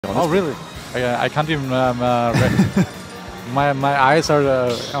honestly. Oh, really? I can't even. My eyes are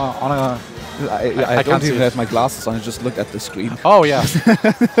on a. I don't even have my glasses on. I just look at the screen. Oh yeah,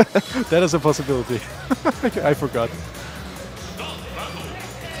 that is a possibility. I forgot.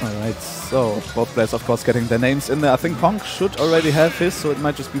 All right, so both players, of course, getting their names in there. I think Honk should already have his, so it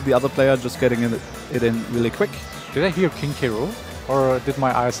might just be the other player just getting it in really quick. Did I hear King K. Rool? Or did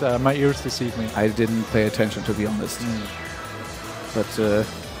my eyes, my ears deceive me? I didn't pay attention, to be honest. But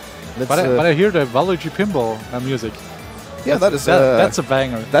but I hear the Waluigi pinball music. Yeah, that's a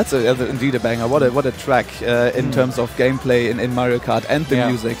banger. That's indeed a banger. What a track in terms of gameplay in Mario Kart and the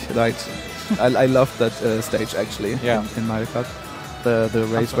music. Right, I love that stage actually. Yeah. in Mario Kart, the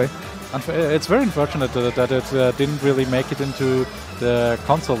raceway. It's very unfortunate that it didn't really make it into the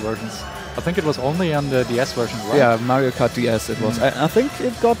console versions. I think it was only on the DS version, right? Yeah, Mario Kart DS it was. I think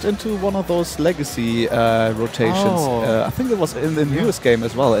it got into one of those legacy rotations. Oh. I think it was in the newest game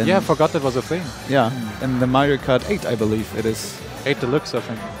as well. Yeah, I forgot that was a thing. Yeah, in the Mario Kart 8, I believe it is. 8 Deluxe, I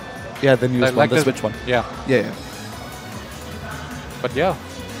think. Yeah, the newest one, the Switch one. Yeah. Yeah. But yeah,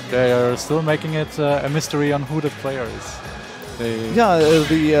 they are still making it a mystery on who the player is.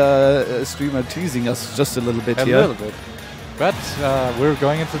 The streamer teasing us just a little bit here. A little bit. But we're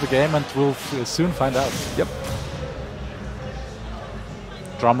going into the game and we'll soon find out. Yep.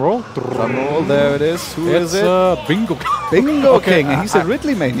 Drum roll. Drum roll, there it is. Who is it? Bingo. Bingo Okay, King. He's a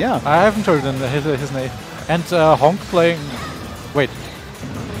Ridley main, yeah. I haven't heard his name. And Honk playing... Wait.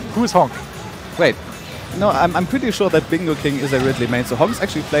 Who is Honk? Wait. No, I'm pretty sure that Bingo King is a Ridley main. So Honk's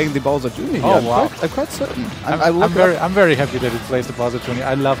actually playing the Bowser Jr. here. Oh, wow. I'm quite certain. I'm very happy that he plays the Bowser Jr.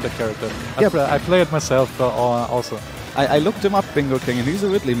 I love the character. I play it myself also. I looked him up, Bingo King, and he's a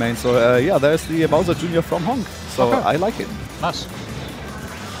Ridley main. So yeah, there's the Bowser Jr. from Honk. So I like it. Nice.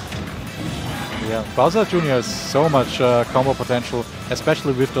 Yeah, Bowser Jr. has so much combo potential,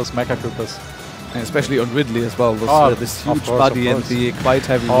 especially with those Mecha Koopas. And especially on Ridley as well. This huge body and the quite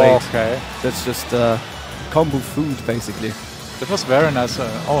heavy weight. Okay. That's just combo food, basically. That was very nice.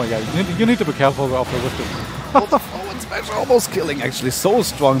 Oh yeah, you need to be careful with the Oh, the forward smash almost killing, actually. So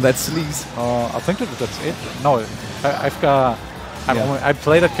strong, that sneeze. I think that's it. No, I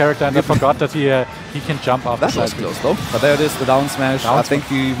played that character and I forgot that he can jump off the side. That was close though. But there it is, the down smash. I think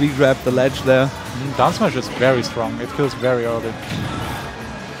he re-grabbed the ledge there. Down smash is very strong. It kills very early.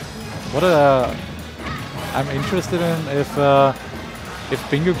 I'm interested in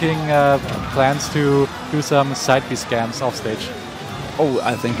if Bingo King plans to do some side B scams off stage. Oh,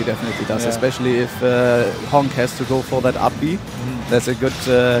 I think he definitely does, especially if Honk has to go for that up B. There's a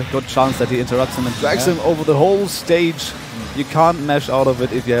good chance that he interrupts him and drags him over the whole stage. You can't mash out of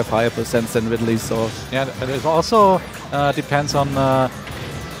it if you have higher percents than Ridley. So yeah, and it also depends on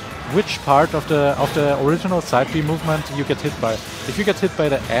which part of the original side B movement you get hit by. If you get hit by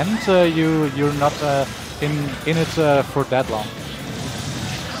the end, you're not in it for that long.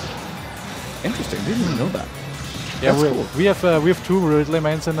 Interesting, didn't even know that. Yeah, cool. we have two Ridley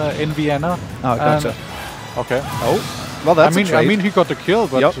mains in Vienna. Oh, gotcha. Okay. Oh, well, that's I mean, he got the kill,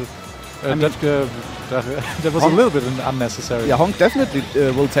 but that was a little bit unnecessary. Yeah, Honk definitely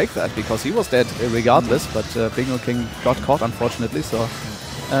will take that because he was dead regardless, but Bingo King got caught, unfortunately. So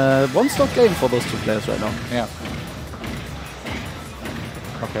one-stop game for those two players right now. Yeah.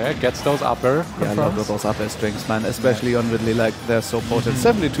 Okay, gets those upper. Yeah, I love those upper strings, man. Especially on Ridley, like they're so potent.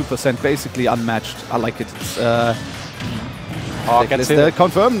 72%, basically unmatched. I like it. It's, gets it.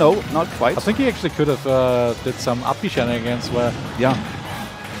 Confirm? No, not quite. I think he actually could have did some up B shenanigans where. Yeah.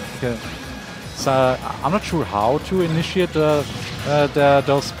 Okay. So I'm not sure how to initiate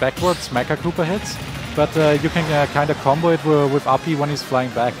those backwards Mecha Koopa hits, but you can kind of combo it with up B when he's flying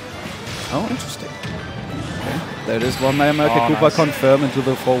back. Oh, interesting. There is one Mecha Koopa confirm into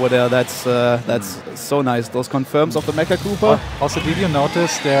the forward air. That's so nice. Those confirms of the Mecha Koopa. Also, did you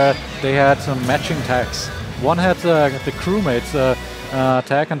notice they had some matching tags? One had the crewmate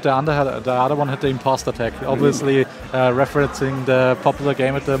tag, and the other one had the imposter tag. Obviously, referencing the popular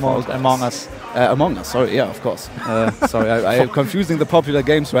game at the moment, Among Us. Among Us, sorry, yeah, of course. Sorry, I am confusing the popular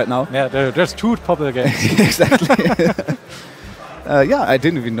games right now. Yeah, there's two popular games. Exactly. Yeah, I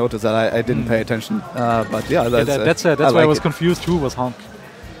didn't even notice that. I didn't pay attention. But yeah, that's why I was confused too. Was Honk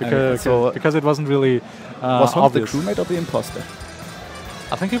because it wasn't really was Honk the obvious. crewmate or the imposter?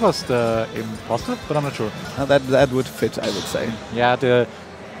 I think he was the imposter, but I'm not sure. That would fit, I would say. Yeah,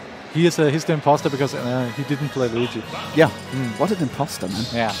 he's the imposter because he didn't play Luigi. Yeah, what an imposter, man.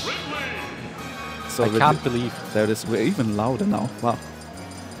 Yeah. So I can't believe. There it is. We're even louder now. Wow.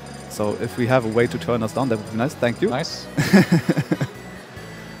 So if we have a way to turn us down, that would be nice. Thank you. Nice.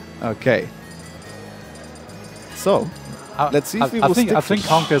 Okay. So Let's see if we will stick. I think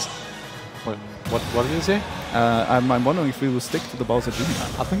Honk is. What did you say? I'm wondering if we will stick to the Bowser Jr.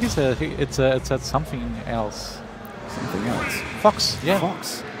 I think it's something else. Something else. Fox, yeah.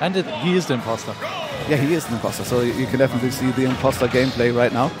 Fox. And he is the imposter. Yeah, he is the imposter. So you can definitely see the imposter gameplay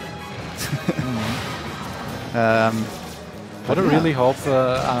right now. What I really hope,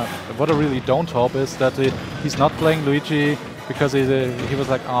 what I really don't hope is that he's not playing Luigi because he was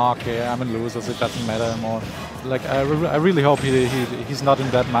like, oh, okay, I'm in losers, it doesn't matter anymore. Like I really hope he's not in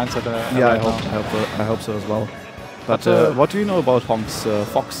that mindset. Yeah, right I hope so as well. But what do you know about Honk's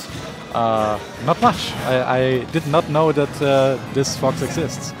Fox? Not much. I did not know that this Fox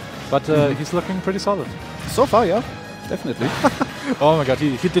exists, but he's looking pretty solid. So far, yeah, definitely. Oh my god,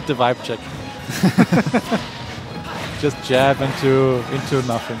 he did the vibe check. Just jab into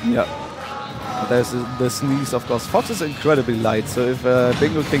nothing. Yeah. There's the sneeze, of course. Fox is incredibly light, so if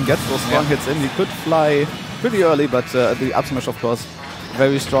Bingo King gets those strong hits in, he could fly pretty early, but the up smash, of course,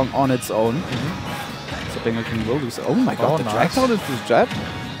 very strong on its own. So Bingo King will lose. Oh my god, the drag down into his jab?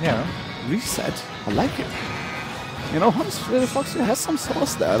 Yeah. Reset. I like it. You know, Fox has some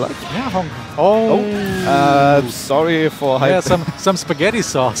sauce there. I like it. Yeah, Honk. Oh. Sorry for hype. Yeah, some spaghetti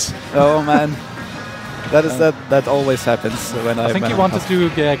sauce. Oh man. That always happens when I think he wanted to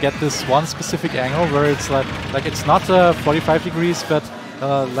get this one specific angle where it's like it's not 45 degrees, but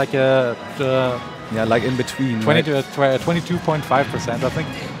like a like in between. 22.5%.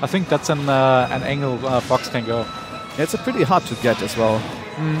 I think that's an angle Fox can go. Yeah, it's a pretty hard to get as well.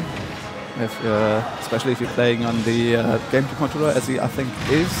 If, especially if you're playing on the GameCube controller, as he I think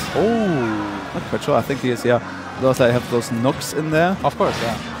is. Oh, not quite sure. I think he is. Yeah, because I have those nooks in there. Of course,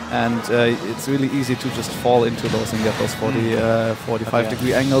 yeah. And it's really easy to just fall into those and get those 45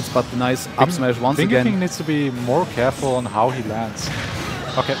 degree angles, but the nice up smash once again. King needs to be more careful on how he lands.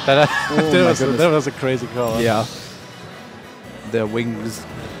 Okay, that was a crazy call. Yeah. The wings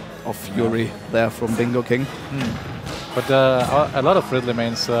of fury there from Bingo King. But a lot of Ridley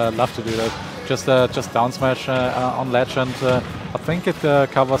mains love to do that. Just down smash on ledge, and I think it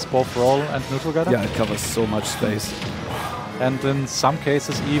covers both roll and neutral gutter. Yeah, it covers so much space. And in some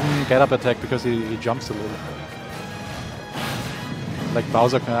cases even get up attack because he jumps a little. Like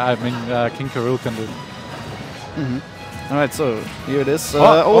Bowser can, King K. Rool can do. Alright, so here it is.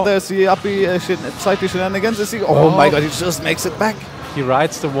 There's the uppy side shenanigans. Oh my god, he just makes it back. He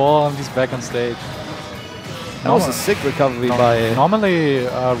rides the wall and he's back on stage. That was a sick recovery by... Normally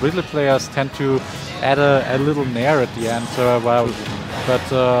Ridley players tend to add a little nair at the end, but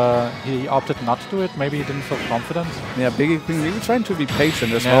he opted not to do it. Maybe he didn't feel confident. Yeah, Biggie King really trying to be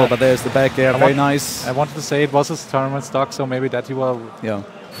patient as well, but there's the back air, very nice. I wanted to say it was his tournament stock, so maybe that he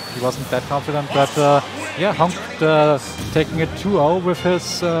wasn't that confident. But yeah, Honk taking it 2-0 with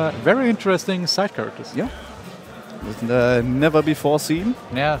his very interesting side characters. Yeah. Never before seen.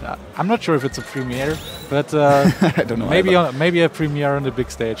 Yeah, I'm not sure if it's a premiere, but I don't know. Maybe a premiere on the big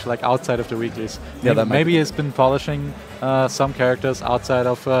stage, like outside of the weeklies. Yeah, maybe he's been polishing some characters outside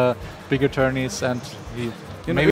of bigger tourneys, and he maybe